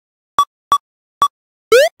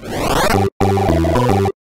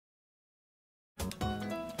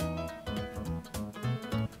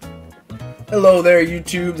Hello there,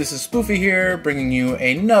 YouTube. This is Spoofy here, bringing you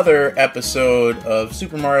another episode of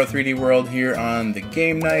Super Mario 3D World here on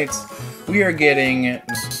TheGameKnights. We are getting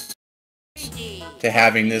to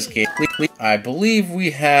having this game. I believe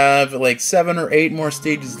we have like 7 or 8 more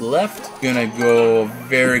stages left. I'm gonna go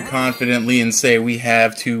very confidently and say we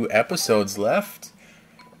have 2 episodes left,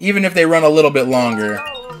 even if they run a little bit longer,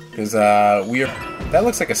 because that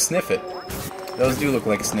looks like a sniffet. Those do look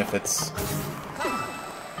like sniffets.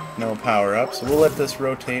 No power up, so we'll let this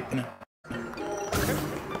rotate.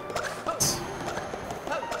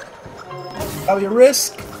 Probably a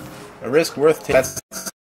risk worth taking.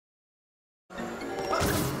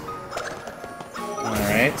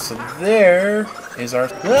 Alright, so there is our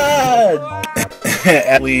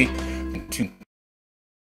at least 2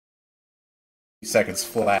 seconds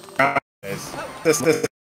flat. This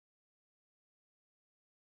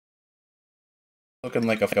looking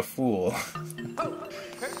like a fool.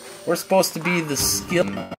 We're supposed to be the skill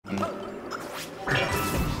man.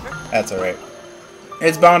 That's alright.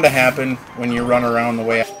 It's bound to happen when you run around the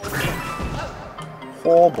way.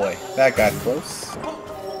 Oh boy, that got close.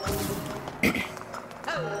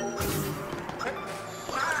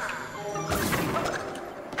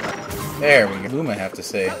 There we go. Boom, I have to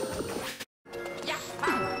say.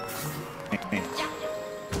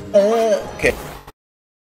 Okay.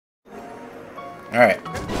 Alright.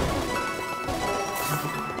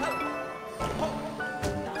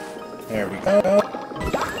 There we go.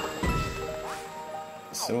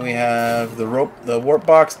 So we have the warp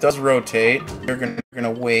box does rotate. We're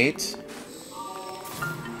gonna wait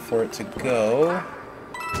for it to go.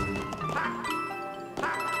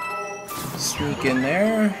 Sneak in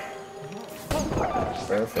there.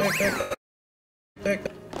 Perfect.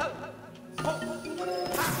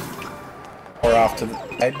 Or off to the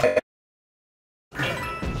side.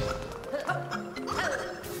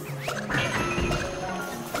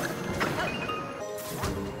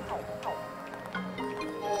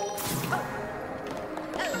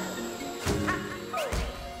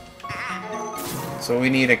 So we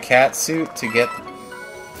need a cat suit to get.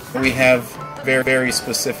 We have very, very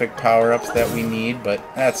specific power-ups that we need, but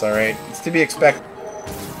that's alright. It's to be expected.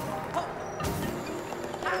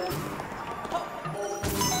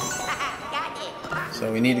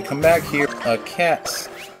 So we need to come back here. A cat.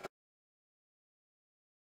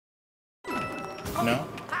 No?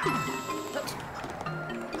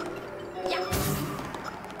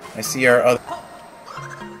 I see our other.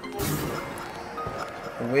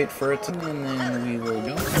 We'll wait for it to, and then we will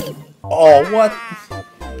go. Oh, what?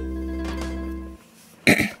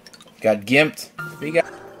 Got gimped. We got.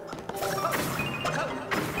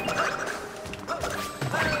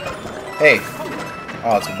 Hey.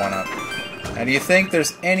 Oh, it's a 1-up. Now, do you think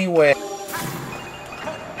there's any way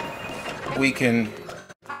we can?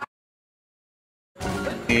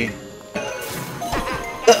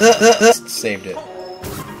 Saved it.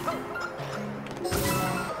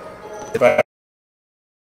 Bye.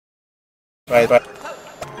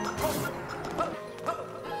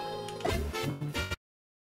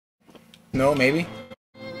 No, maybe.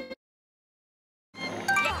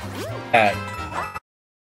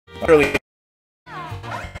 Early.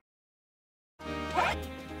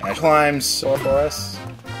 Climbs so for us.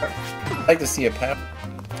 I'd like to see a path.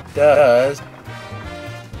 Does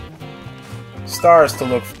stars to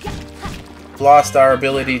look. Lost our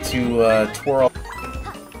ability to twirl.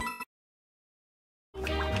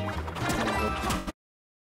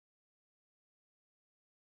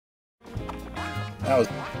 That was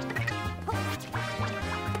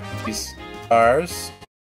these stars.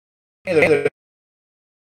 Hey, okay,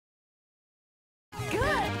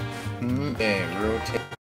 rotate.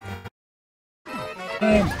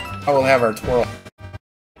 I will have our twirl.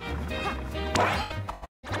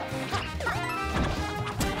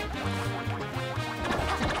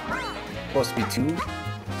 Supposed to be 2.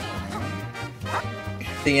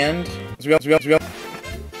 The end.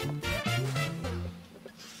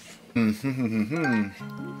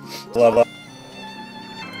 Love.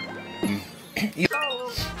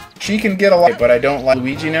 She can get a lot, but I don't like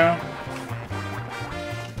Luigi now.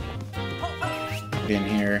 Get in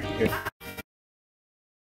here.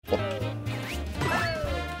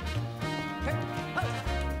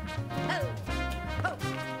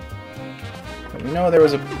 We know there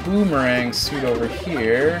was a boomerang suit over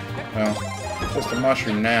here. Well, just a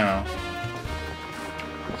mushroom now.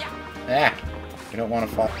 Ah! I don't want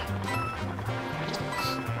to fall.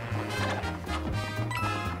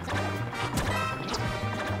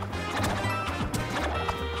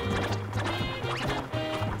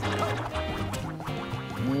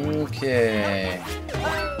 Okay.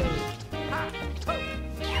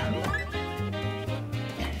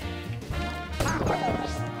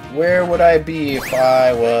 Where would I be if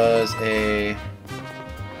I was a...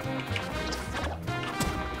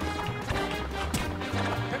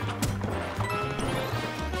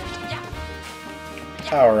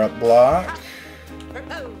 power-up block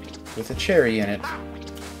with a cherry in it?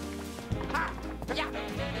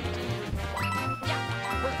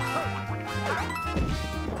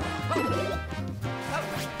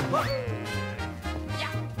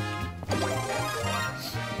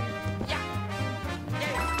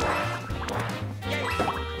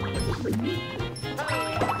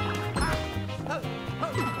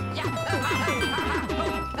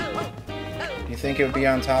 You think it would be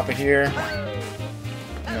on top of here?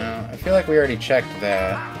 No, I feel like we already checked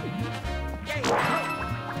that.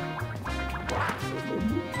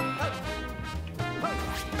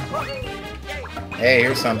 Hey,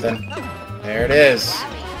 here's something. There it is.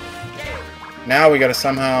 Now we gotta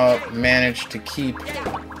somehow manage to keep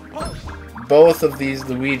both of these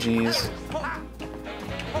Luigis.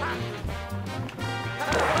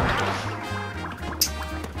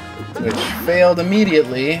 Which failed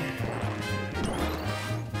immediately.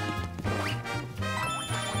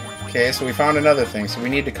 Okay, so we found another thing, so we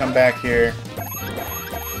need to come back here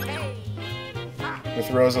with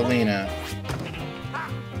Rosalina.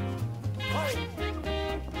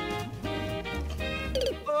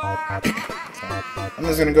 I'm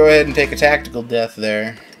just gonna go ahead and take a tactical death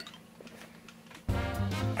there.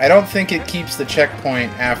 I don't think it keeps the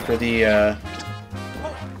checkpoint after the,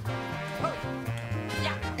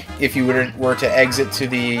 if you were to exit to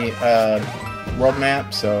the world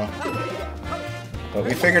map, so... But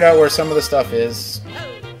we figured out where some of the stuff is.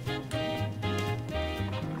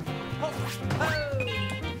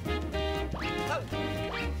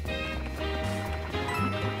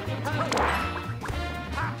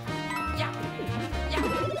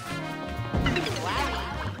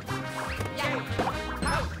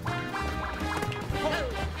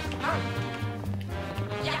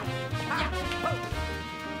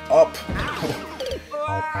 Up.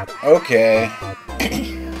 Okay.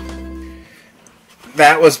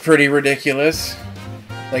 That was pretty ridiculous.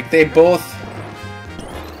 Like, they both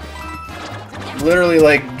literally,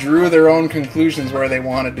 like, drew their own conclusions where they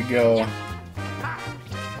wanted to go.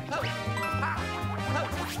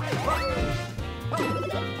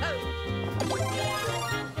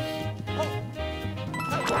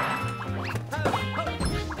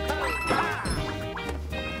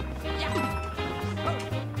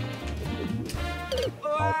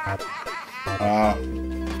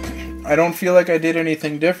 I don't feel like I did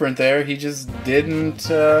anything different there. He just didn't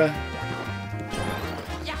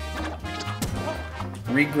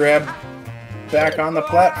re-grab back on the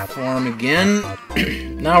platform again.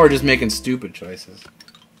 Now we're just making stupid choices.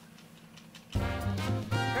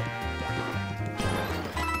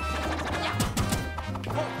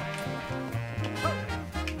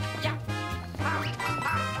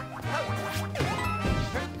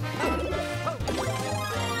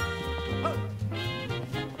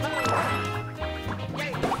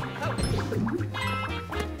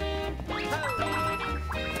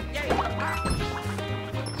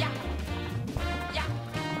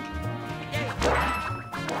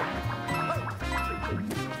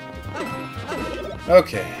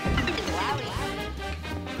 Okay.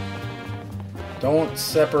 Don't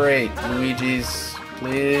separate, Luigi's,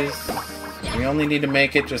 please. We only need to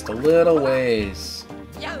make it just a little ways.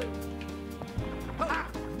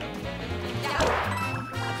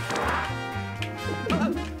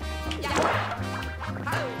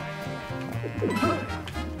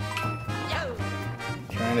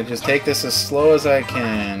 Trying to just take this as slow as I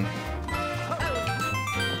can.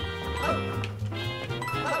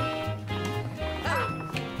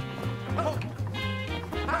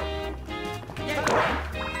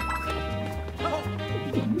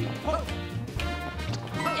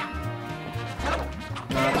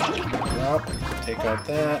 Take out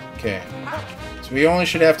that. Okay. So we only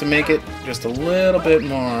should have to make it just a little bit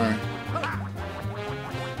more.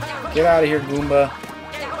 Get out of here, Goomba.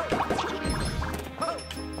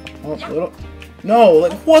 Oh, little... No,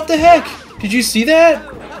 like, what the heck? Did you see that?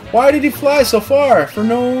 Why did he fly so far? For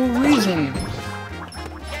no reason.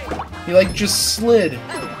 He, like, just slid.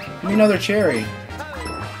 Give me another cherry.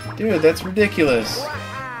 Dude, that's ridiculous.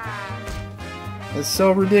 That's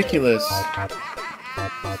so ridiculous.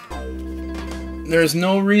 There's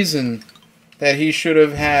no reason that he should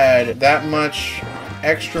have had that much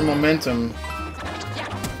extra momentum.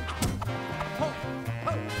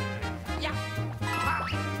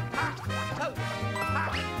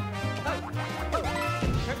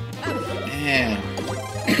 Man.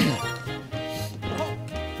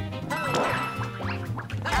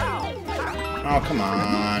 Oh, come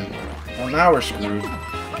on. Well, now we're screwed.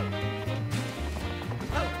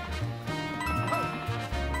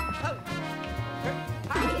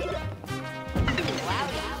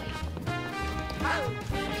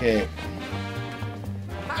 Okay.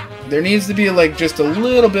 There needs to be, like, just a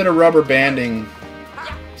little bit of rubber banding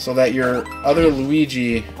so that your other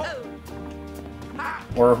Luigi,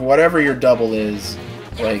 or whatever your double is,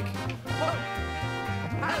 like,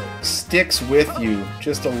 sticks with you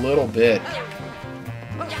just a little bit.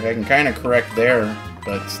 I can kind of correct there,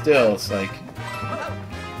 but still, it's like...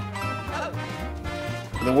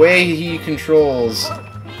 the way he controls,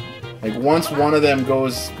 like, once one of them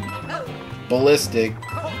goes ballistic,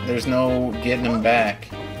 there's no getting him back.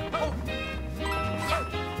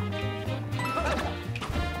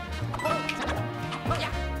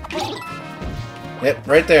 Yep,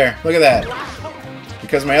 right there. Look at that.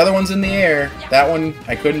 Because my other one's in the air, that one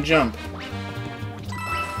I couldn't jump.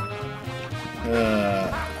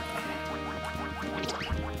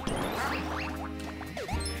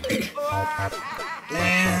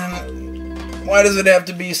 Man, why does it have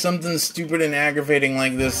to be something stupid and aggravating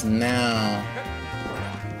like this now?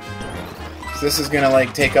 'Cause this is gonna,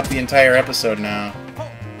 like, take up the entire episode now.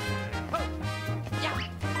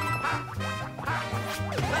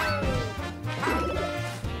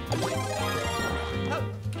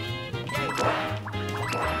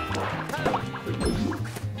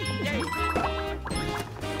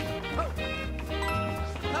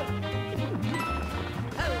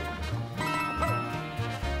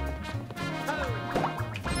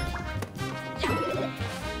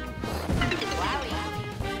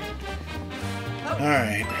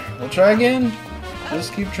 Alright, we'll try again.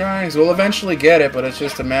 Just keep trying. So we'll eventually get it, but it's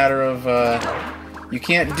just a matter of, you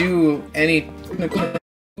can't do any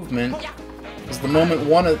movement. Because the moment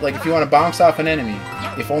one, like, if you want to bounce off an enemy,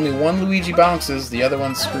 if only one Luigi bounces, the other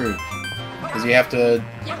one's screwed. Because you have to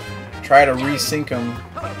try to resync them,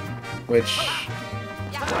 which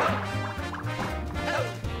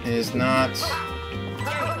is not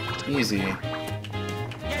easy.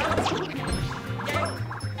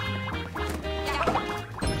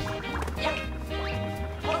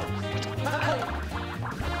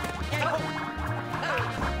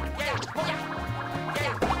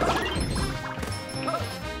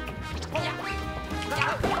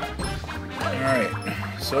 Alright,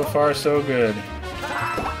 so far so good.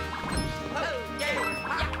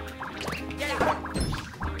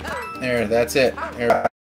 There, that's it. There,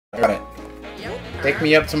 got it. Take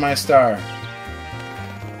me up to my star.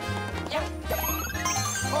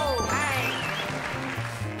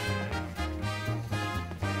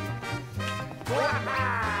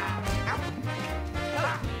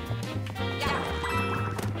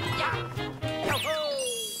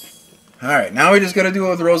 Alright, now we just gotta do it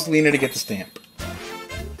with Rosalina to get the stamp.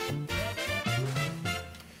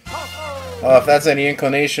 If that's any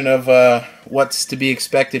inclination of what's to be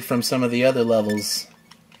expected from some of the other levels.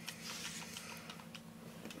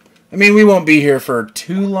 I mean, we won't be here for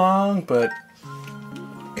too long, but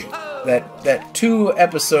that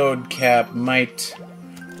 2-episode cap might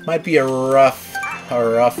be a rough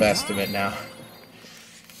estimate now.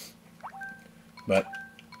 But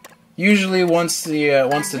usually, once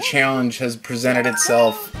the challenge has presented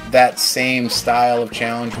itself, that same style of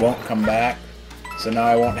challenge won't come back. So now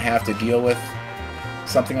I won't have to deal with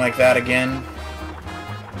something like that again.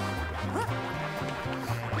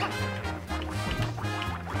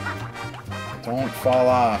 Don't fall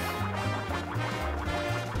off.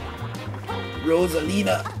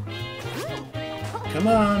 Rosalina! Come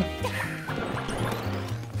on!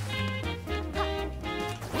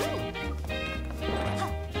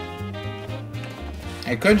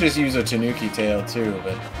 I could just use a Tanuki tail too,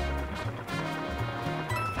 but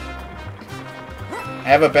I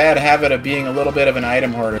have a bad habit of being a little bit of an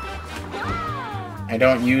item hoarder. I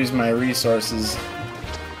don't use my resources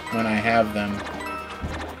when I have them.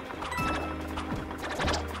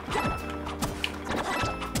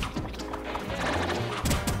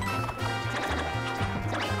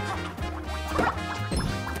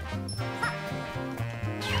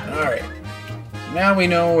 Alright. Now we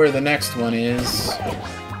know where the next one is.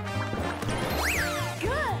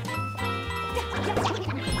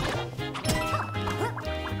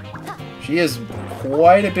 She is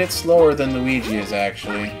quite a bit slower than Luigi is,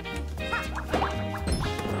 actually.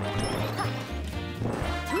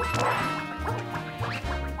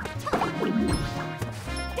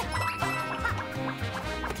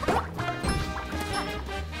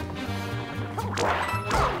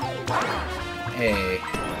 Hey.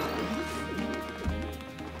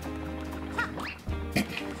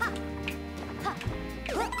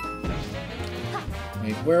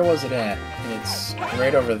 Wait, where was it at? It's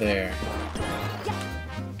right over there.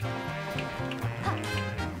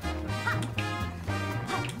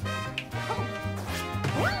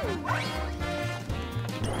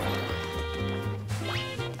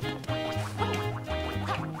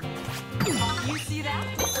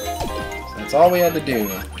 That's all we had to do.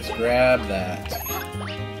 Just grab that.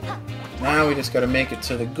 Now we just gotta make it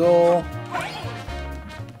to the goal.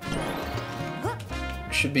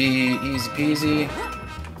 Should be easy peasy.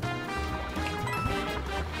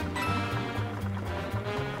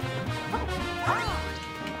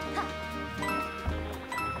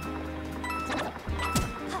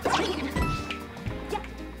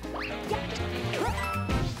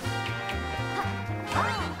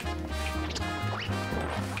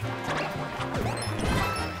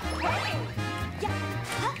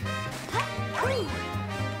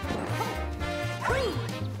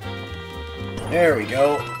 There we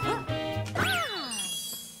go.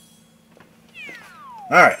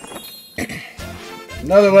 Alright.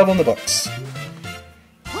 Another level in the books.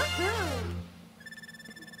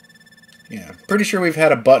 Yeah, pretty sure we've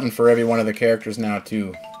had a button for every one of the characters now,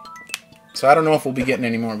 too. So I don't know if we'll be getting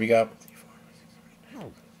any more. We got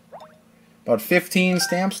about 15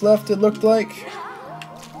 stamps left, it looked like.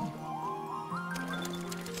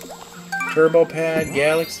 Turbo Pad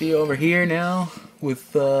Galaxy over here now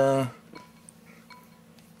with,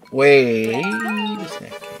 wait a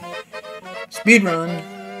second. Speedrun.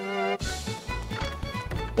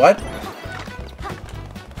 What?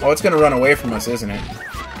 Oh, it's gonna run away from us, isn't it?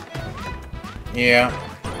 Yeah.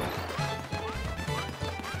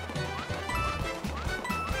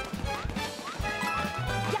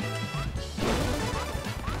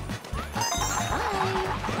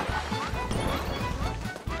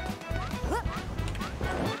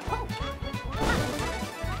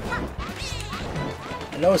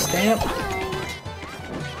 Hello, Stamp.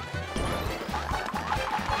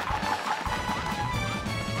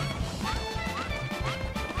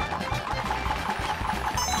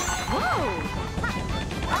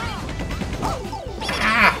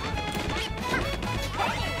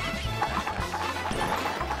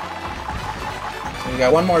 So we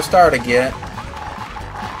got one more star to get.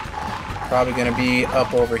 Probably gonna be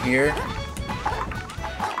up over here.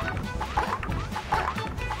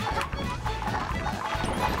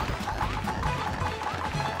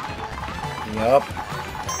 Yup.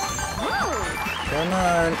 Come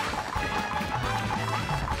on.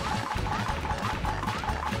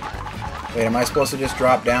 Wait, am I supposed to just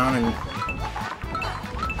drop down and...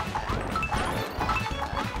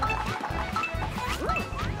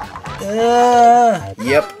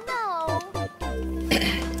 Yep.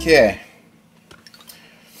 Okay.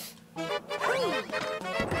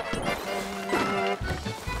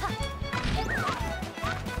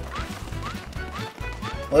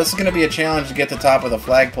 Well, this is going to be a challenge to get to the top of the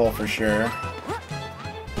flagpole for sure.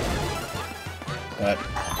 But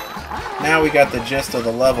now we got the gist of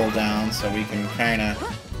the level down, so we can kind of...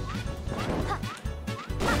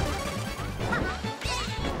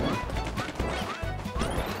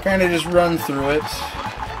 just run through it.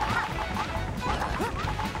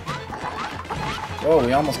 Oh,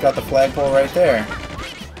 we almost got the flagpole right there.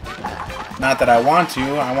 Not that I want to,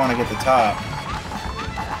 I want to get the top.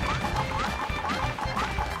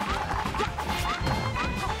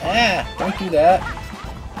 Ah, don't do that.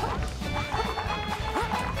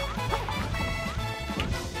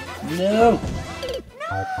 No.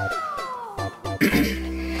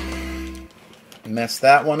 Messed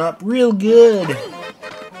that one up real good.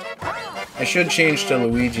 I should change to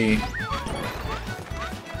Luigi.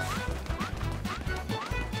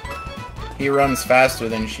 He runs faster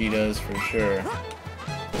than she does for sure.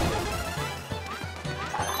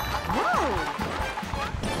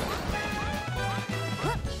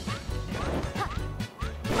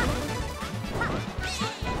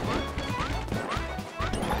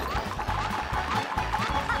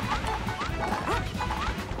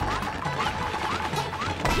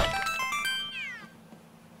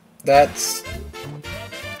 That's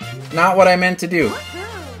not what I meant to do.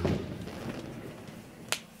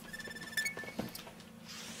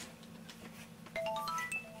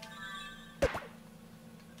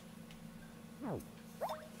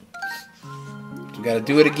 We gotta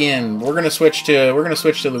do it again. We're gonna switch to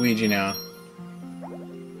Luigi now.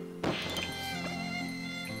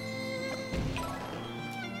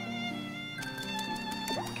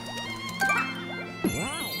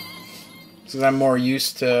 Because I'm more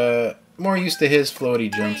used to his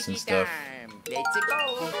floaty jumps and stuff. Let's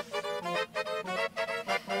go.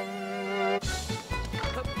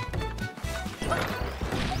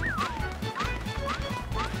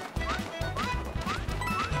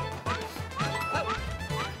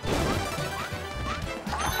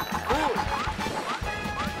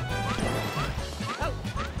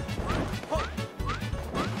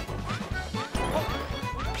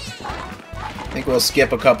 think we'll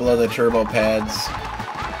skip a couple of the turbo pads.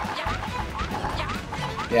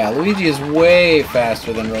 Yeah, Luigi is way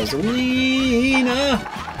faster than Rosalina.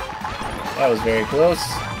 That was very close.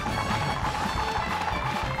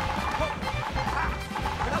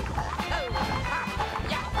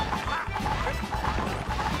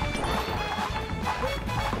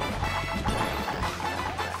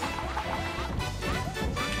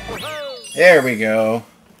 There we go.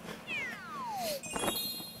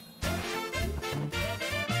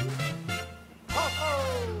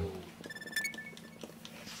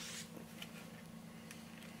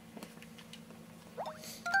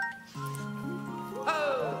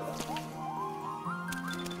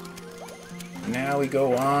 Now we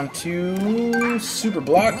go on to Super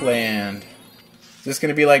Block Land. Is this going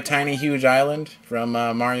to be like Tiny Huge Island from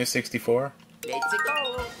Mario 64?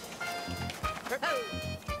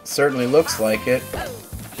 Certainly looks like it.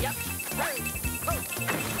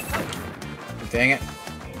 Dang it.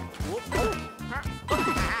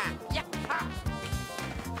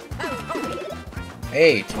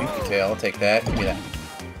 Hey, Tanuki Tail, I'll take that. Give me that.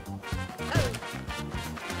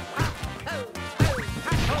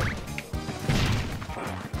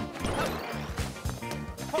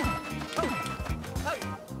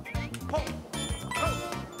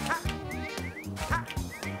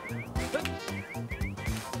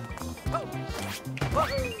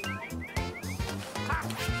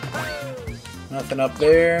 Nothing up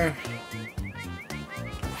there.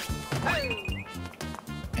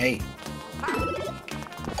 Hey.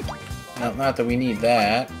 No, not that we need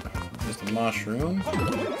that. Just a mushroom.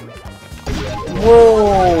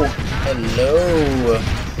 Whoa! Hello!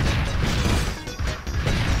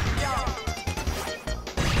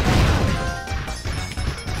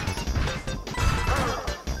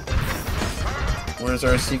 Where's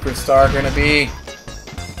our secret star gonna be?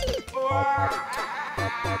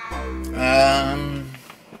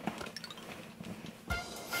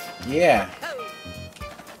 Yeah.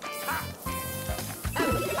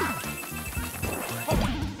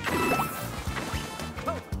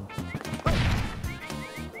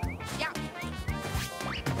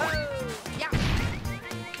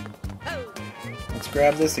 Let's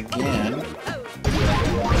grab this again.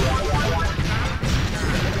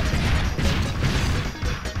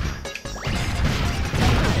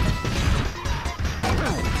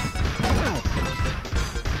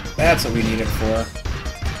 That's what we need it for.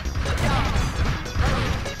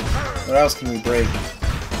 What else can we break?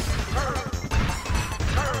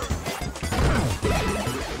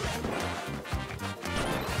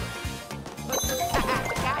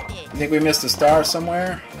 You think we missed a star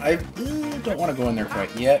somewhere? I don't want to go in there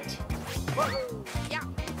quite yet.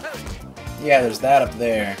 Yeah, there's that up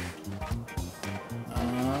there.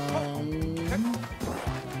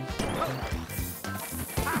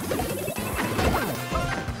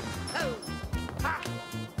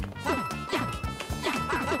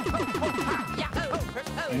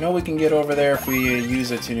 I know we can get over there if we use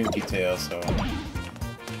a Tanuki Tail, so...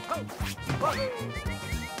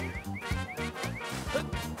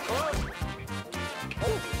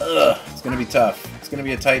 Ugh, it's gonna be tough. It's gonna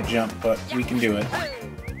be a tight jump, but we can do it.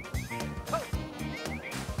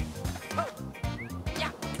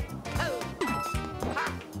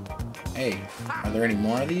 Hey, are there any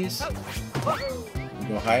more of these? We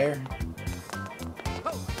go higher?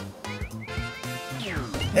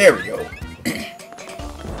 There we go.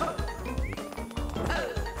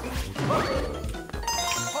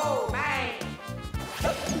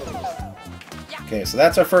 Okay, so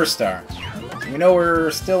that's our first star. We know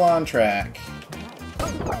we're still on track.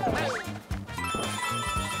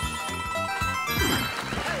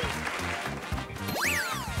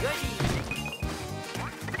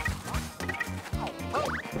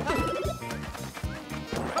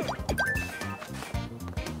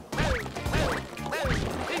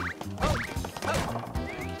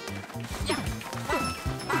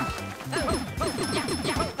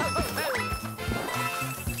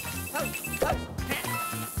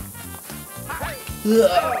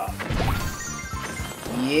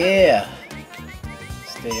 Yeah.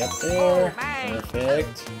 Stay up there.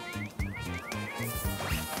 Perfect.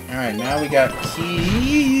 Alright, now we got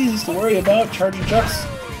keys to worry about. Charging chucks.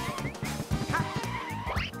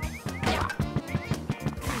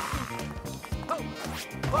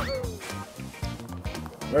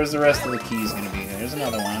 Where's the rest of the keys gonna be? There's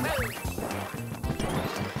another one.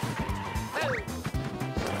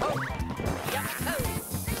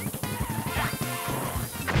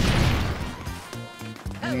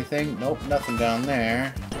 Anything? Nope, nothing down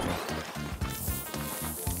there.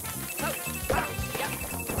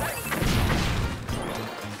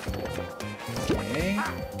 Okay.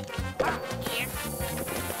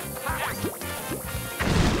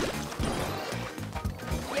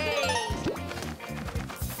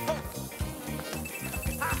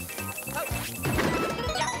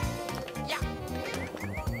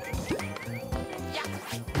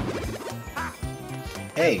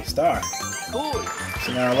 Hey, star. Cool.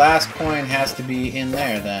 So now our last coin has to be in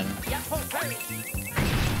there then.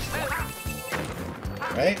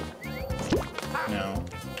 Right? No.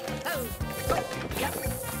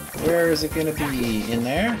 Where is it gonna be? In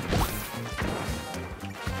there?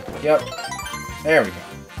 Yep. There we go.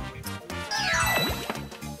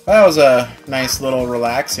 That was a nice little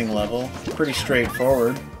relaxing level. Pretty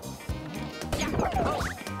straightforward.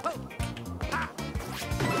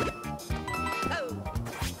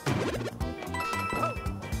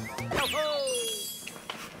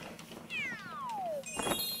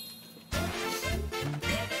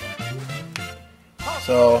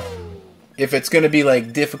 So, if it's going to be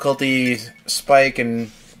like difficulty spike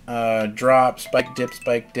and drop, spike,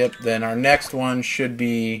 dip, then our next one should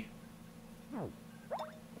be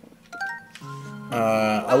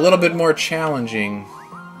a little bit more challenging.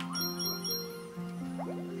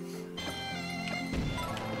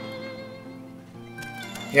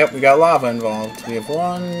 Yep, we got lava involved. We have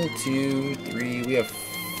 1, 2, 3, we have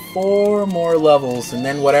 4 more levels, and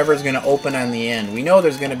then whatever's going to open on the end. We know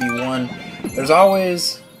there's going to be one. There's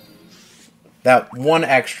always that one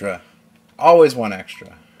extra. Always one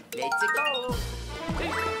extra. Let's go.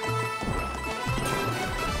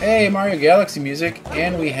 Hey, Mario Galaxy music,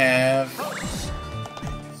 and we have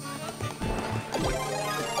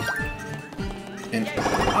an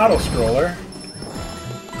auto-scroller.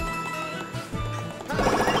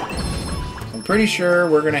 I'm pretty sure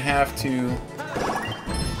we're going to have to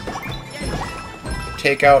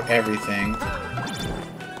take out everything.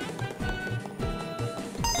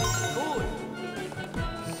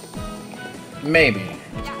 Maybe.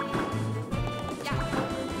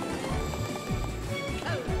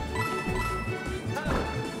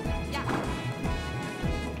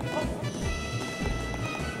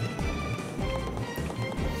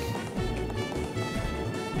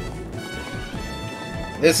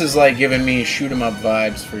 This is like giving me shoot 'em up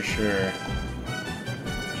vibes for sure.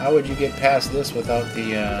 How would you get past this without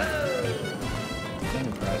the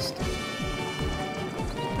thing pressed?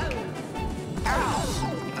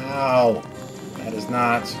 Ow. That is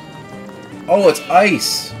not... Oh, it's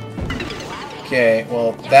ice! Okay,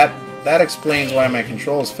 well, that explains why my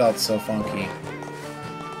controls felt so funky.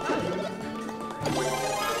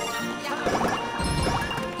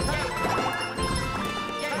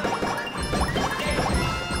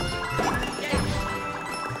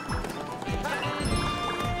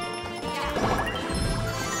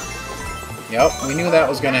 Yep, we knew that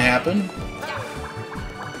was going to happen.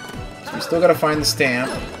 So we still got to find the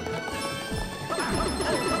stamp.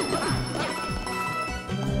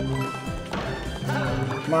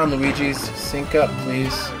 Come on, Luigi's. Sync up,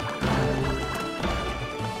 please.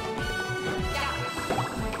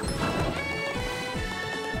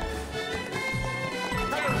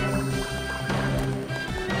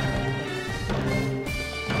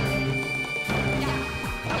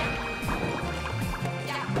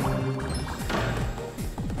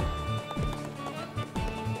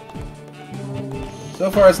 So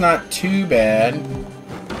far, it's not too bad.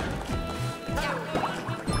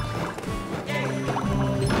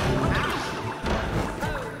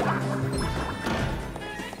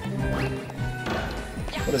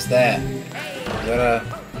 What is that? Is that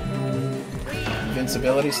a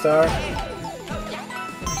invincibility star?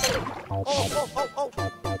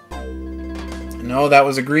 No, that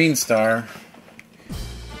was a green star.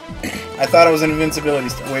 I thought it was an invincibility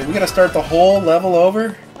star. Wait, we gotta start the whole level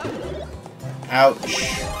over?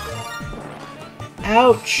 Ouch.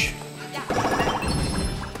 Ouch!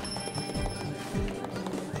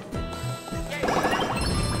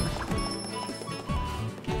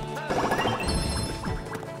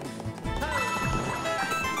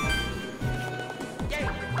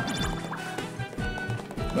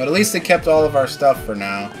 But at least it kept all of our stuff for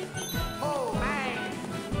now.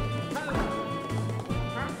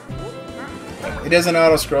 It is an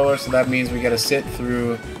auto-scroller, so that means we gotta sit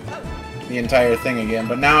through the entire thing again.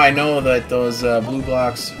 But now I know that those blue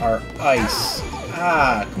blocks are ice.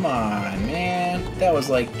 Ah, come on, man. That was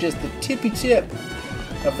like just the tippy tip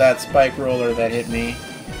of that spike roller that hit me.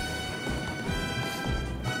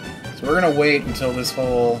 So we're gonna wait until this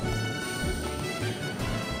whole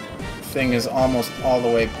thing is almost all the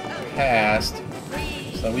way past,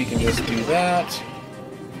 so we can just do that.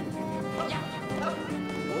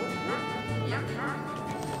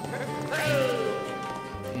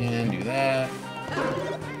 And do that.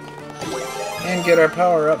 And get our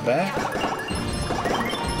power up back.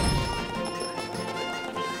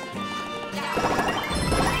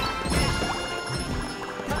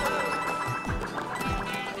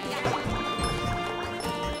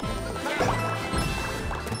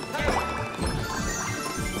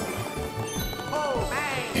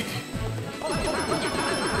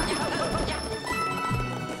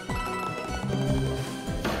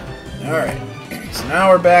 Alright, so now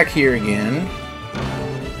we're back here again.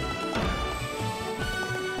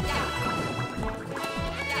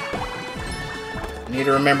 I need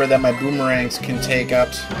to remember that my boomerangs can take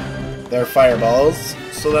out their fireballs,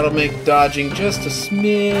 so that'll make dodging just a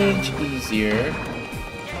smidge easier.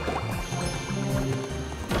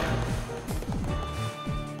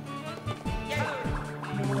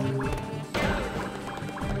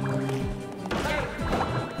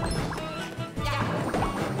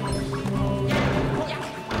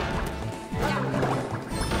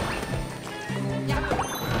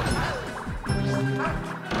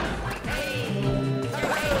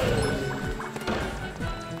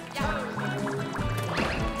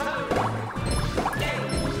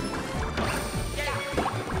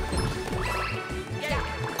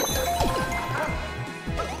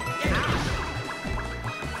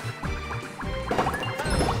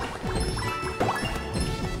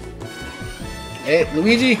 Hey,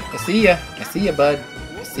 Luigi, I see ya. I see ya, bud.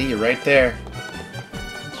 I see you right there.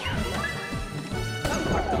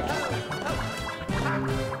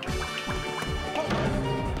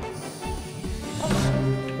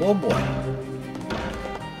 Oh boy.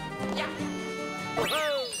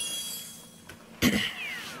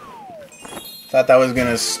 Thought that was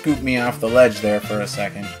gonna scoop me off the ledge there for a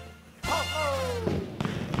second.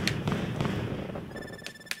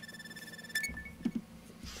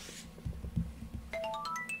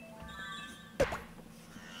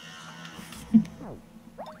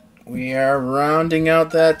 We are rounding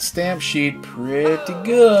out that stamp sheet pretty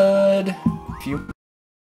good. A few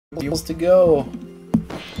deals to go.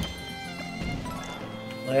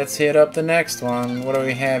 Let's hit up the next one. What do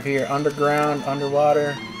we have here? Underground,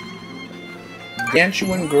 underwater.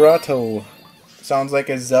 Gargantuan Grotto. Sounds like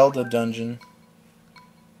a Zelda dungeon.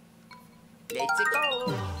 Let's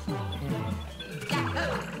go.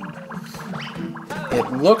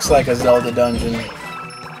 It looks like a Zelda dungeon.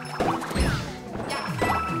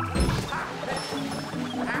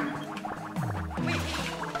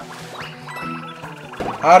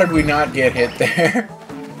 How did we not get hit there?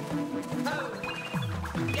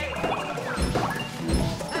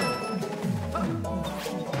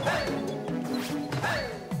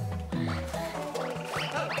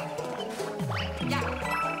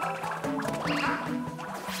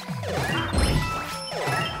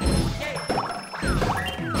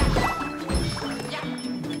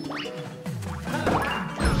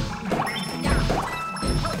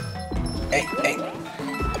 Hey, hey.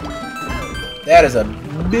 That is a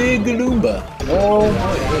big Loomba. Oh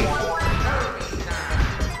boy.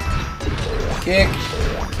 Kick.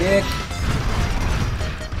 Kick.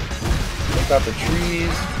 Pick out the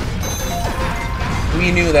trees.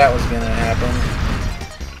 We knew that was gonna happen.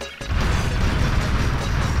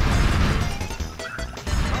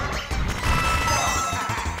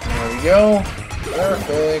 There we go.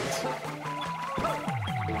 Perfect.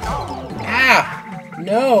 Ah!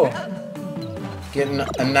 No! Getting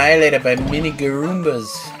annihilated by mini Garoombas.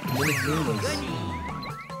 Mini Goombas.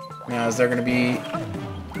 Now, is there gonna be...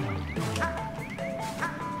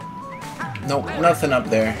 Nope, nothing up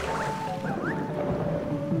there.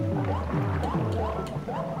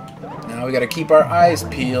 Now we gotta keep our eyes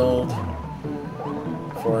peeled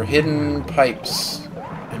for hidden pipes.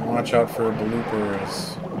 And watch out for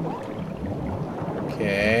bloopers.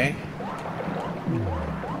 Okay.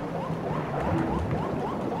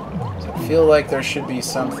 I feel like there should be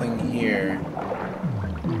something here.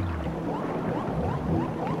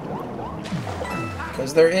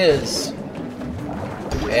 Because there is.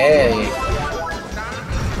 Hey.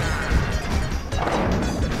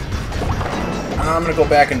 I'm gonna go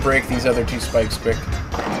back and break these other two spikes quick.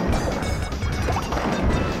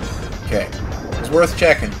 Okay. It's worth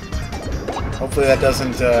checking. Hopefully that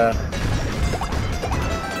doesn't,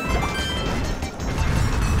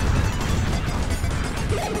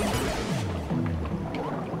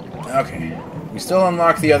 Okay. We still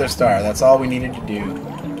unlock the other star. That's all we needed to do.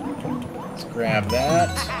 Let's grab that.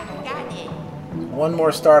 One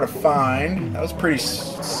more star to find. That was pretty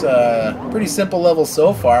simple level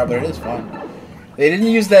so far, but it is fun. They didn't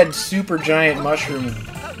use that super giant mushroom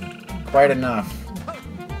quite enough.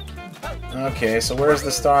 Okay, so where's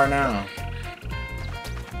the star now?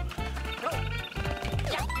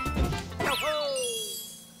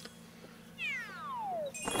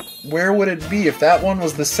 Where would it be if that one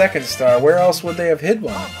was the second star? Where else would they have hid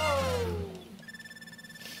one? I'm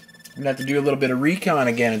gonna have to do a little bit of recon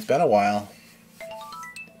again. It's been a while.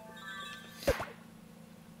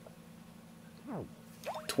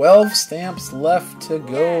 "12 stamps left to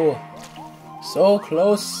go. So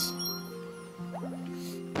close."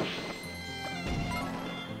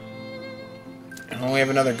 Oh, we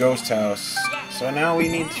have another ghost house. So now we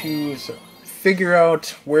need to figure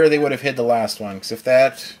out where they would have hid the last one. Because if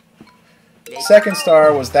that second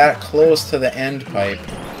star was that close to the end pipe...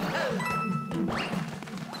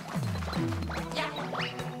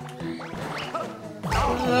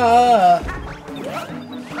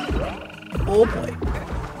 Oh boy.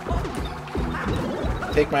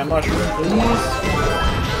 Take my mushroom, please.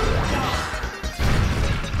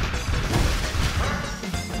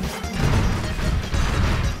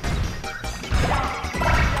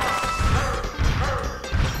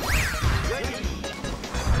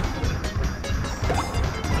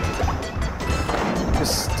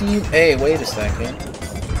 Hey, wait a second.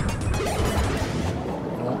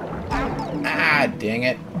 Ah, dang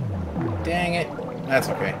it. Dang it. That's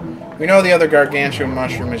okay. We know the other gargantuan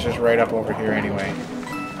mushroom is just right up over here anyway.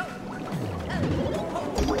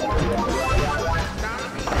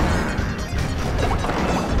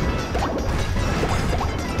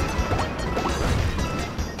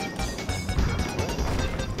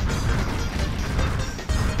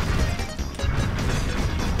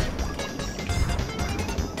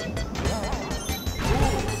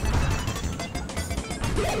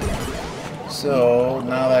 So,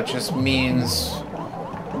 now that just means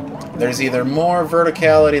there's either more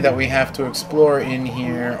verticality that we have to explore in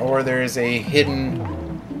here, or there's a hidden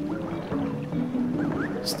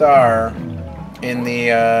star in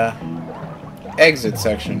the exit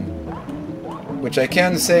section, which I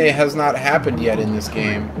can say has not happened yet in this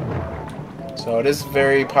game. So it is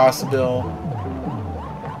very possible.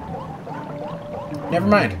 Never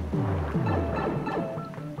mind.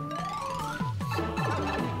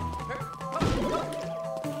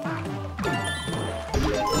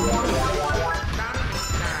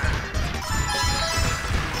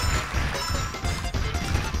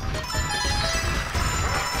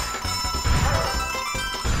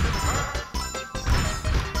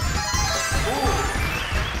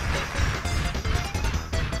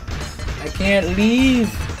 Can't leave.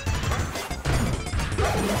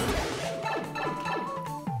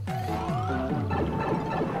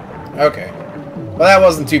 Okay. Well, that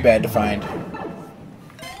wasn't too bad to find.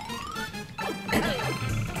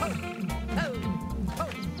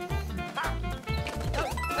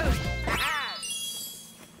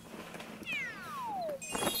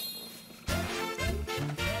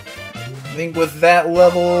 I think with that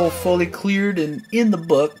level fully cleared and in the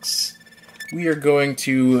books, we are going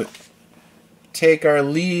to take our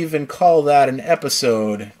leave and call that an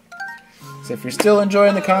episode. So if you're still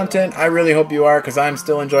enjoying the content, I really hope you are, because I'm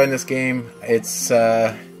still enjoying this game. It's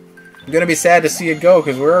I'm gonna be sad to see it go,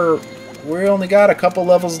 because we only got a couple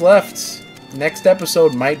levels left. Next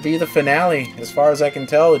episode might be the finale, as far as I can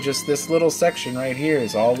tell. Just this little section right here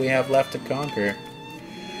is all we have left to conquer.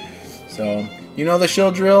 So you know the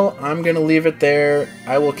shield drill. I'm gonna leave it there.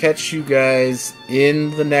 I will catch you guys in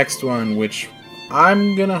the next one, which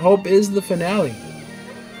I'm gonna hope is the finale.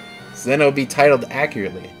 So then it'll be titled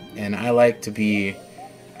accurately, and I like to be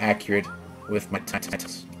accurate with my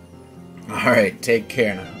titles. Alright, take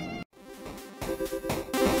care now.